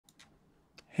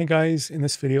Hey guys, in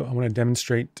this video I want to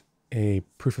demonstrate a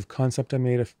proof of concept I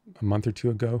made a month or two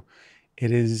ago. It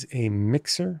is a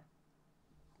mixer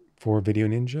for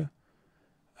VDO.Ninja.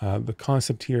 The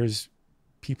concept here is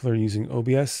people are using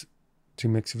OBS to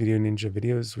mix VDO.Ninja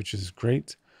videos, which is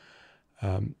great.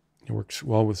 It works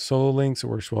well with solo links, it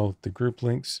works well with the group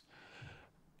links.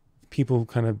 People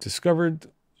kind of discovered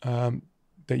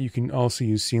that you can also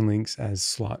use scene links as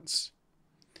slots.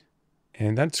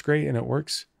 And that's great and it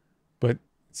works, but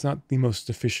it's not the most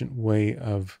efficient way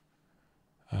of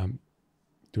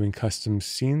doing custom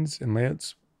scenes and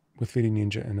layouts with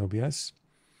VDO.Ninja and OBS.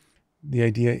 The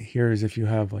idea here is if you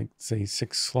have, like, say,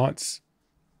 6 slots,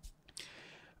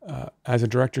 as a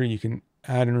director, you can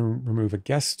add and remove a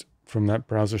guest from that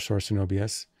browser source in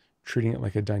OBS, treating it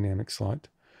like a dynamic slot.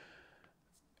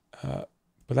 But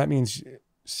that means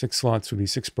 6 slots would be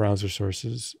 6 browser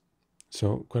sources,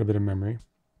 so quite a bit of memory.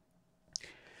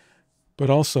 But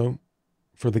also,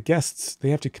 for the guests, they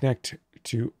have to connect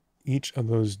to each of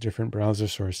those different browser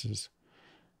sources.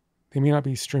 They may not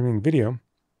be streaming video,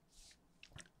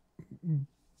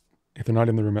 if they're not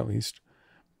in the room at least,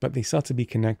 but they still have to be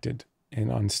connected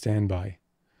and on standby.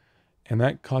 And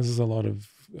that causes a lot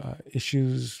of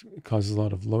issues. It causes a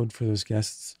lot of load for those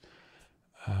guests.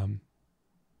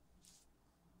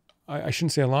 I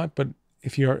shouldn't say a lot, but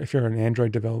if you're an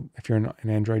Android if you're an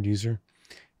Android user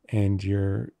and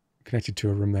you're connected to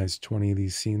a room that has 20 of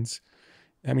these scenes,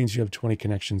 that means you have 20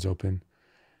 connections open.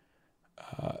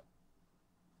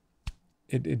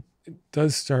 It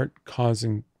does start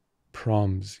causing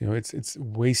problems. You know, it's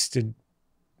wasted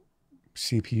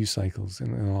CPU cycles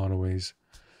in a lot of ways,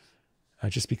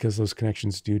 just because those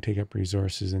connections do take up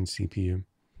resources and CPU.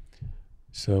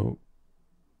 So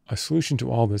a solution to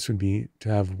all this would be to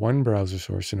have one browser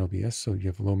source in OBS, so you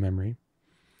have low memory,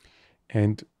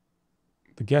 and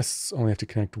the guests only have to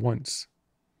connect once,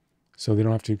 so they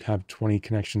don't have to have 20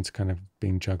 connections kind of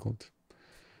being juggled.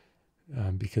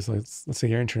 Because let's say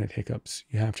your internet hiccups,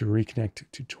 you have to reconnect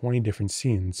to 20 different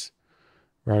scenes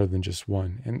rather than just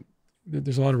one. And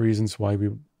there's a lot of reasons why we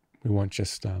want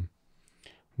just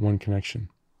one connection.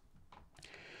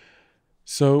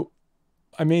 So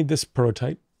I made this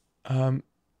prototype.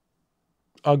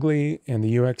 Ugly, and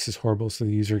the UX is horrible, so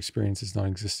the user experience is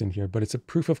non-existent here, but it's a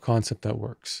proof of concept that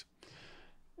works.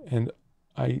 And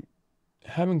I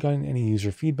haven't gotten any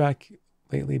user feedback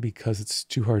lately because it's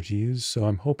too hard to use. So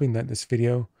I'm hoping that this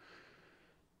video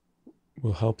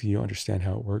will help you understand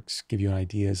how it works, give you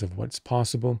ideas of what's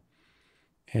possible,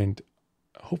 and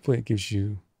hopefully it gives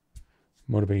you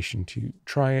motivation to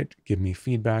try it, give me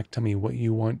feedback, tell me what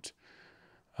you want,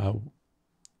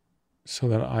 so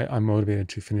that I'm motivated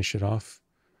to finish it off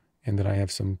and that I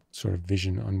have some sort of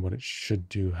vision on what it should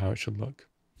do, how it should look.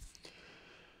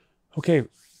 Okay.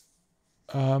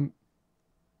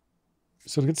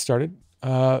 So to get started,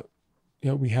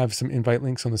 we have some invite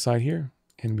links on the side here,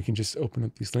 and we can just open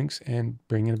up these links and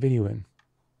bring in a video in.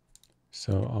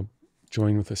 So I'll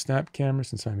join with a snap camera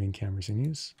since my main camera's in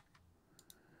use.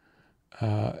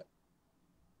 And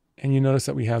you notice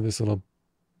that we have this little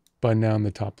button down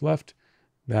the top left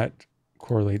that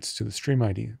correlates to the stream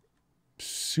ID.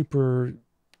 Super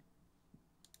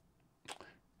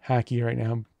hacky right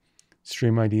now,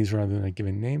 stream IDs rather than a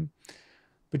given name.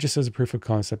 But just as a proof of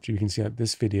concept, you can see that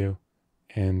this video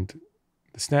and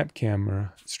the snap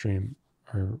camera stream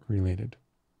are related.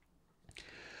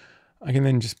 I can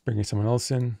then just bring someone else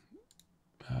in.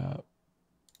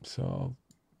 So I'll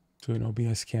do an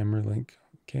OBS camera link,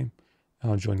 okay?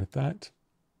 And I'll join with that.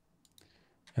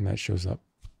 And that shows up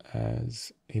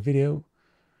as a video.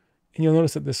 And you'll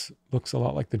notice that this looks a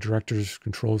lot like the director's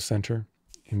control center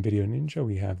in VDO.Ninja.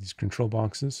 We have these control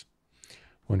boxes,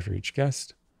 one for each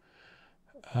guest.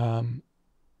 Now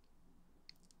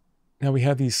we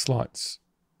have these slots,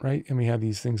 right? And we have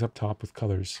these things up top with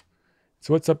colors.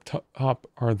 So what's up top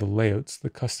are the layouts, the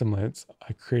custom layouts.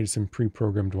 I created some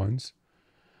pre-programmed ones,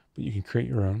 but you can create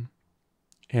your own.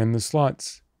 And the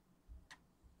slots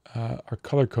are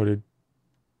color-coded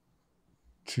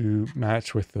to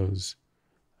match with those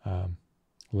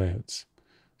layouts.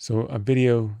 So a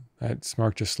video that's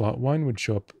marked as slot 1 would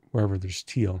show up wherever there's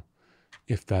teal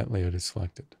if that layout is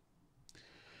selected.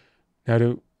 Now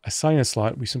to assign a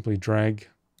slot, we simply drag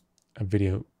a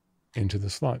video into the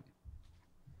slot.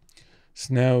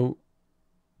 So now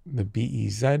the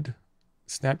BEZ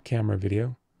snap camera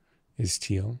video is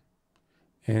teal.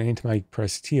 And anytime I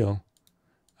press teal,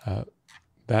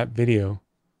 that video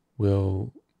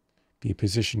will be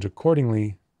positioned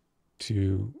accordingly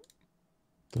to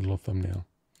the little thumbnail.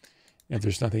 If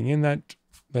there's nothing in that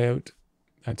layout,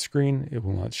 that screen, it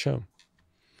will not show.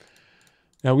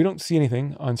 Now we don't see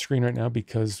anything on screen right now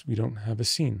because we don't have a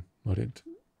scene loaded,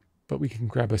 but we can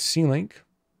grab a scene link.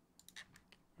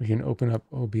 We can open up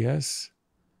OBS.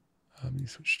 Let me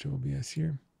switch to OBS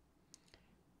here.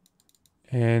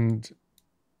 And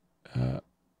I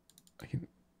can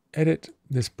edit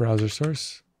this browser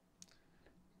source,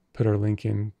 put our link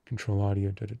in, control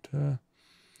audio,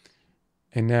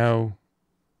 and now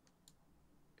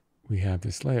we have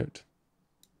this layout.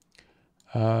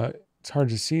 It's hard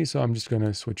to see, so I'm just going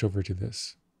to switch over to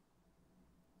this.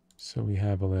 So we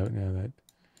have a layout now that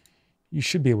you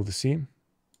should be able to see. And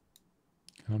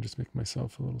I'll just make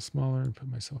myself a little smaller and put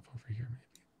myself over here maybe.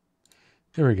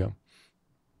 There we go.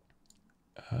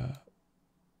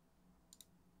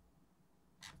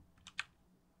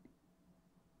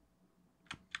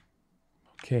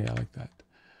 Okay, I like that.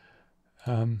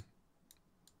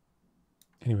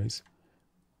 Anyways,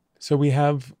 so we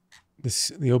have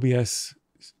the OBS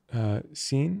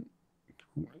scene,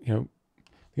 the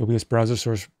OBS browser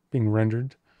source being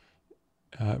rendered,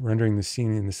 rendering the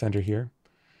scene in the center here.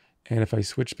 And if I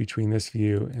switch between this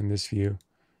view and this view,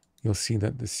 you'll see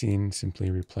that the scene simply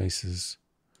replaces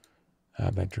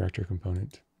that director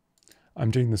component. I'm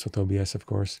doing this with OBS, of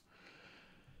course.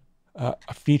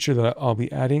 A feature that I'll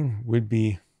be adding would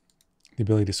be the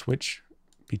ability to switch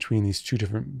between these two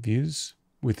different views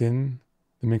within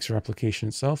the Mixer application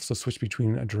itself. So switch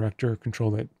between a director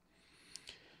control that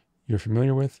you're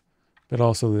familiar with, but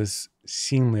also this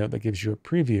scene layout that gives you a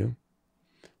preview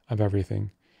of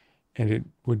everything. And it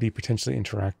would be potentially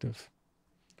interactive.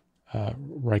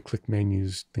 Right-click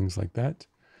menus, things like that.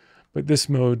 But this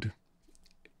mode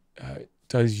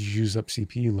does use up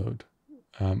CPU load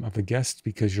of the guest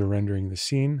because you're rendering the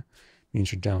scene,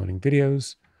 means you're downloading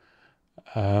videos.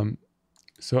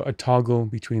 So a toggle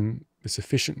between this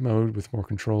efficient mode with more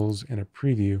controls and a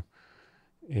preview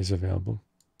is available,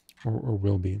 or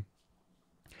will be.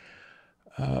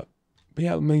 But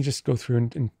yeah, let me just go through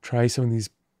and try some of these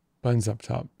buttons up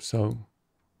top. So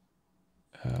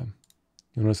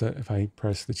you'll notice that if I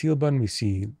press the teal button, we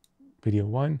see video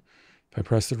 1. If I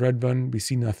press the red button, we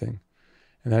see nothing.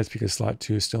 And that's because slot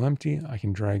 2 is still empty. I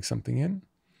can drag something in,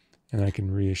 and I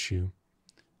can reissue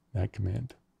that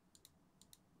command.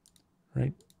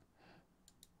 Right?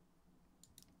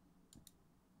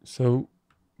 So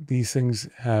these things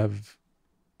have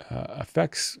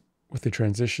effects with the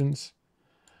transitions.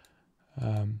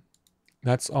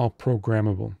 That's all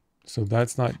programmable. So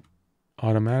that's not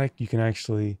automatic. You can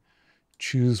actually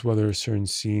choose whether a certain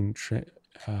scene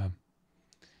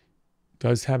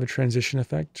does have a transition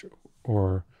effect,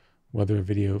 or whether a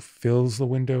video fills the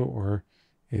window or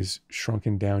is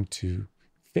shrunken down to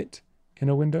fit in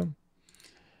a window.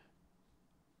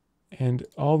 And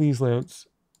all these layouts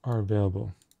are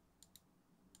available.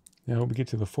 Now we get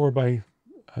to the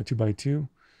 2x2,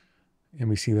 and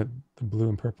we see that the blue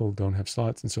and purple don't have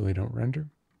slots, and so they don't render.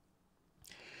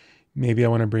 Maybe I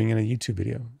want to bring in a YouTube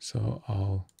video, so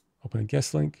I'll open a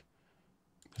guest link.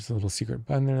 There's a little secret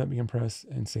button there that we can press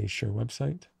and say share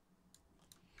website.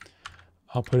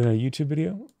 I'll put in a YouTube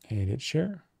video and hit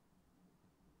share.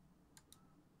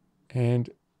 And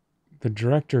the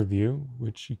director view,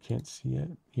 which you can't see yet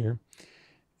here,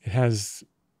 it has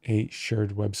a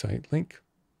shared website link.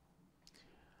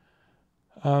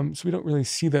 So we don't really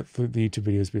see that the YouTube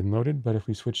video has been loaded, but if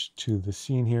we switch to the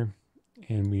scene here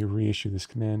and we reissue this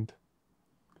command,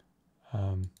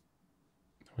 I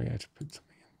have to put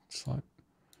something in slot,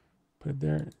 put it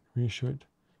there, reissue it,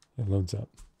 it loads up.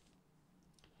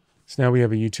 So now we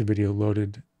have a YouTube video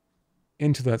loaded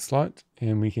into that slot,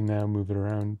 and we can now move it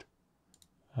around,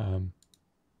 and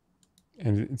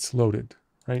it's loaded,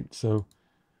 right? So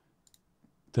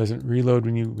it doesn't reload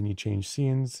when you change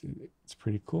scenes. It's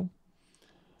pretty cool.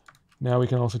 Now we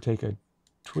can also take a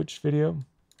Twitch video.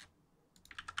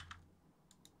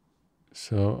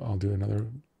 So I'll do another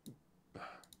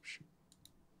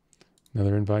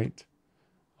invite.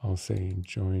 I'll say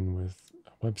join with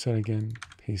a website again,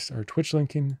 paste our Twitch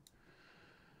link in.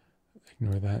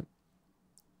 Ignore that.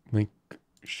 Link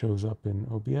shows up in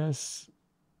OBS,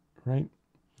 right?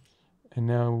 And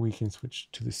now we can switch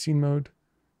to the scene mode,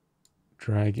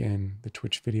 drag in the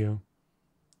Twitch video,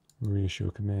 reissue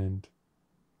a command,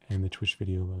 and the Twitch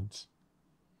video loads.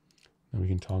 Now we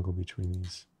can toggle between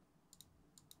these.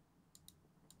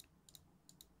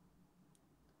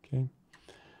 Okay.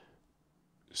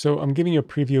 So I'm giving you a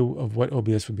preview of what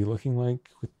OBS would be looking like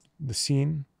with the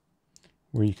scene,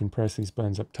 where you can press these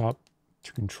buttons up top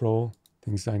to control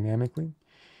things dynamically.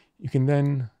 You can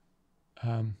then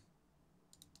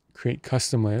create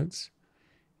custom layouts.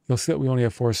 You'll see that we only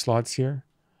have 4 slots here,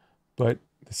 but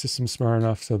the system's smart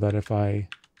enough so that if I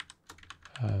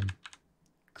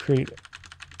create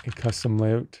a custom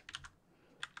layout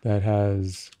that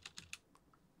has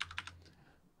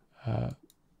a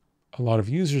lot of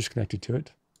users connected to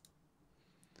it,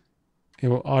 it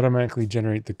will automatically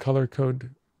generate the color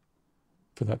code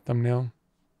for that thumbnail,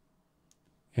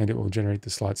 and it will generate the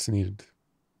slots needed.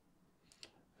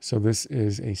 So this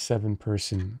is a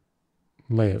 7-person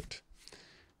layout.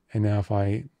 And now if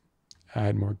I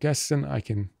add more guests in, I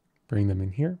can bring them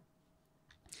in here.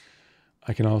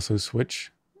 I can also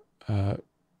switch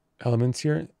elements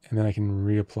here, and then I can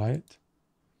reapply it.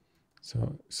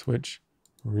 So switch,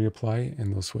 reapply,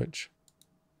 and they'll switch.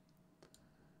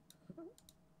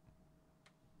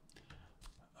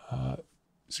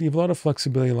 So you have a lot of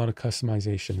flexibility, a lot of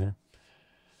customization there.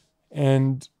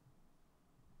 And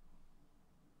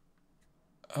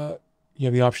you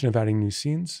have the option of adding new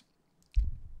scenes.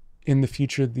 In the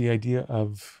future, the idea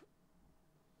of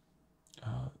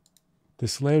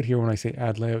this layout here, when I say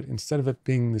add layout, instead of it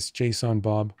being this JSON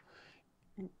blob,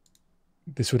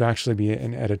 this would actually be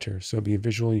an editor. So it'd be a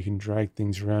visual, you can drag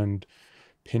things around,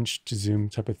 pinch to zoom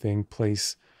type of thing,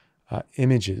 place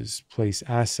images, place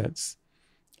assets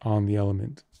on the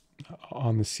element,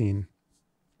 on the scene.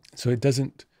 So it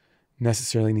doesn't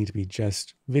necessarily need to be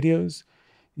just videos.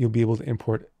 You'll be able to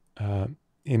import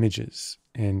images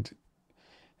and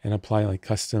apply like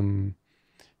custom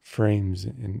frames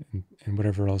and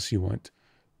whatever else you want.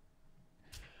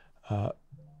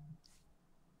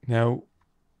 Now,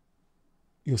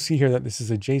 you'll see here that this is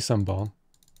a JSON ball,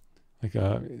 like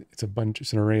it's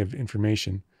an array of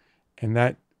information, and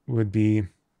that would be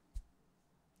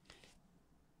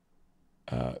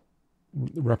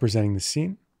representing the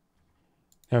scene.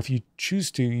 Now, if you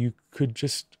choose to, you could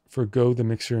just forgo the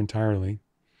mixer entirely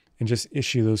and just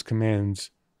issue those commands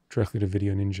directly to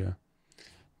VDO.Ninja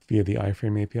via the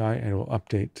iframe API, and it will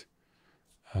update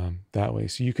that way.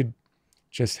 So you could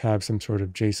just have some sort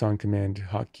of JSON command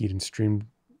hotkeyed and streamed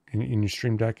in your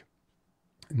Stream Deck,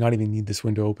 not even need this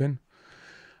window open,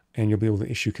 and you'll be able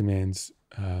to issue commands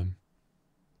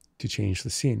to change the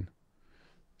scene.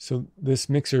 So this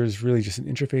mixer is really just an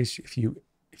interface. If you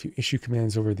issue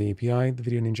commands over the API, the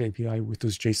VDO.Ninja API with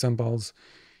those JSON balls,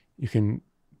 you can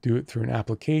do it through an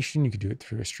application. You could do it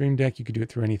through a Stream Deck. You could do it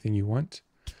through anything you want.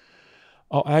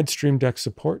 I'll add Stream Deck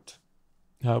support,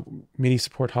 MIDI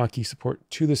support, hotkey support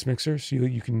to this mixer, so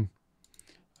you can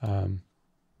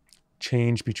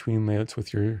change between layouts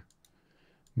with your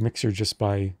mixer just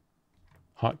by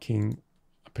hotkeying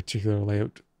a particular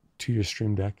layout to your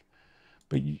Stream Deck.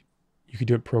 But you could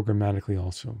do it programmatically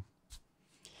also.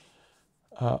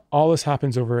 All this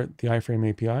happens over at the iframe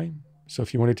API. So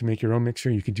if you wanted to make your own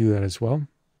mixer, you could do that as well.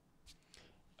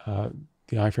 The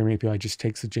iframe API just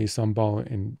takes the JSON ball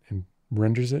and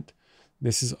renders it.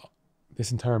 This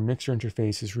entire mixer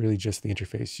interface is really just the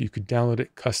interface. You could download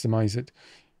it, customize it,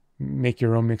 make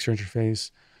your own mixer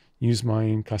interface, use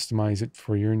mine, customize it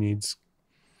for your needs.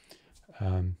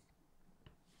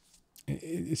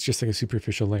 It's just like a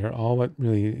superficial layer. All that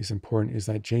really is important is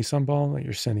that JSON ball that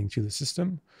you're sending to the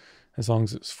system. As long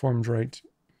as it's formed right,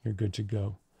 you're good to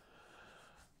go.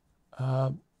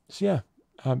 To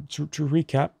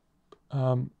recap,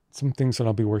 some things that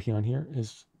I'll be working on here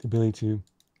is the ability to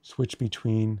switch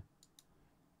between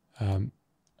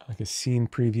like a scene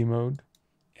preview mode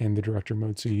and the director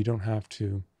mode, so you don't have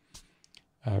to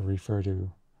refer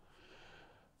to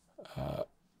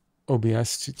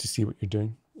OBS to see what you're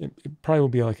doing. It probably will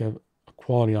be like a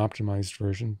quality optimized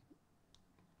version,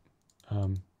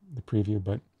 the preview,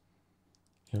 but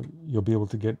you'll be able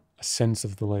to get a sense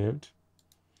of the layout.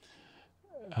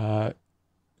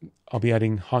 I'll be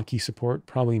adding hotkey support,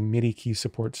 probably MIDI key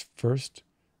supports first,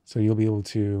 so you'll be able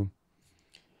to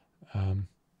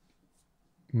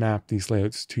map these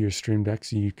layouts to your Stream Deck,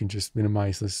 so you can just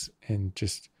minimize this and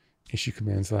just issue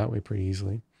commands that way pretty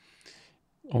easily.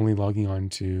 Only logging on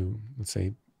to, let's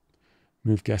say,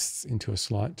 move guests into a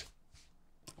slot.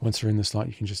 Once they're in the slot,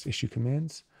 you can just issue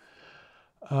commands.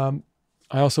 I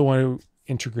also want to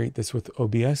integrate this with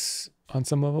OBS on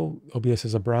some level. OBS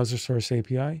is a browser source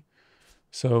API.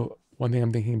 So one thing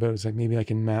I'm thinking about is like maybe I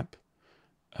can map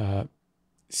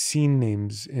scene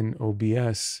names in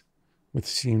OBS with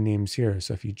scene names here.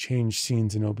 So if you change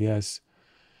scenes in OBS,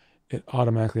 it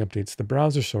automatically updates the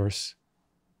browser source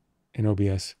in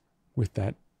OBS with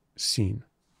that scene.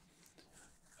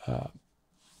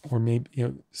 Or maybe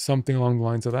something along the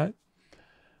lines of that.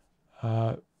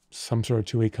 Some sort of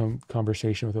two-way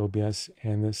conversation with OBS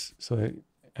and this, so that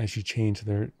as you change,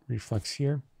 there it reflects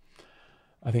here.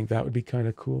 I think that would be kind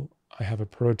of cool. I have a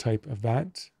prototype of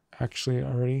that actually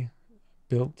already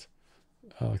built,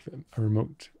 like a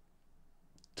remote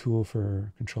tool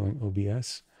for controlling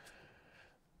OBS.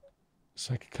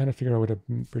 So I could kind of figure out how to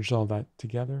bridge all that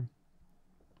together.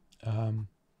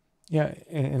 Yeah,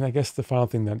 and I guess the final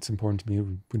thing that's important to me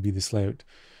would be this layout,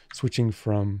 switching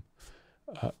from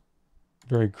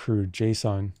very crude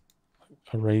JSON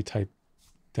array type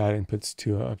data inputs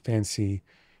to a fancy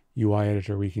UI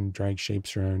editor where you can drag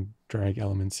shapes around, drag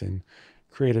elements in,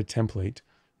 create a template,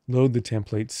 load the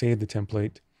template, save the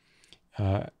template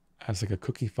as like a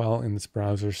cookie file in this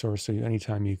browser source. So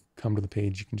anytime you come to the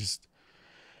page, you can just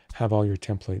have all your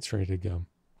templates ready to go.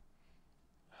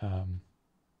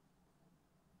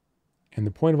 And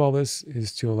the point of all this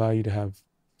is to allow you to have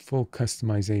full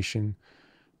customization,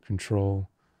 control,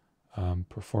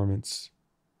 performance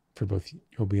for both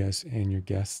OBS and your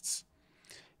guests.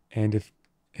 And if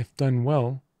done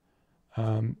well,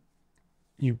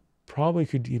 you probably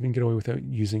could even get away without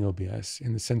using OBS,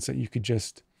 in the sense that you could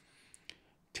just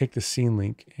take the scene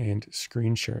link and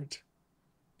screen share it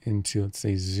into, let's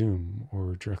say, Zoom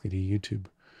or directly to YouTube,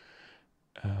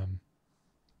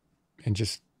 and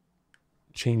just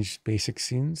change basic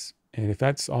scenes. And if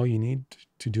that's all you need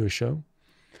to do a show,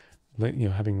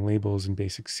 having labels and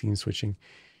basic scene switching,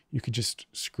 you could just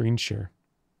screen share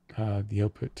the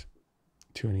output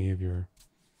to any of your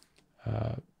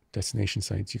destination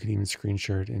sites. You could even screen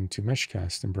share it into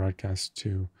Meshcast and broadcast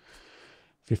to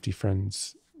 50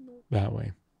 friends that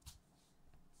way.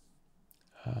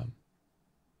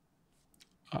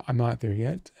 I'm not there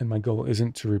yet, and my goal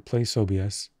isn't to replace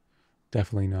OBS,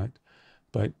 definitely not.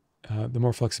 But the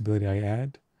more flexibility I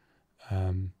add,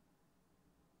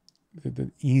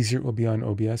 the easier it will be on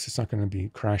OBS. It's not going to be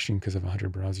crashing because of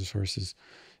 100 browser sources.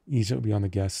 Easier it will be on the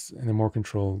guests, and the more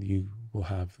control you will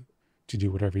have to do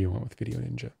whatever you want with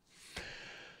VDO.Ninja.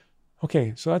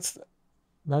 Okay, so that's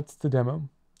the demo.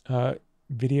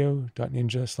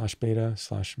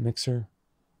 VDO.Ninja/beta/mixer.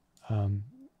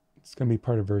 It's going to be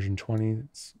part of version 20.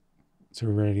 It's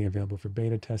already available for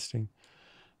beta testing.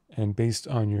 And based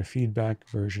on your feedback,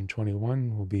 version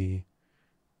 21 will be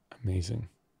amazing.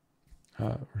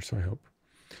 Or so I hope.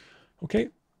 Okay,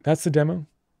 that's the demo.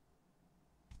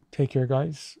 Take care,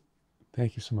 guys.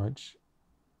 Thank you so much.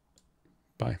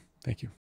 Bye. Thank you.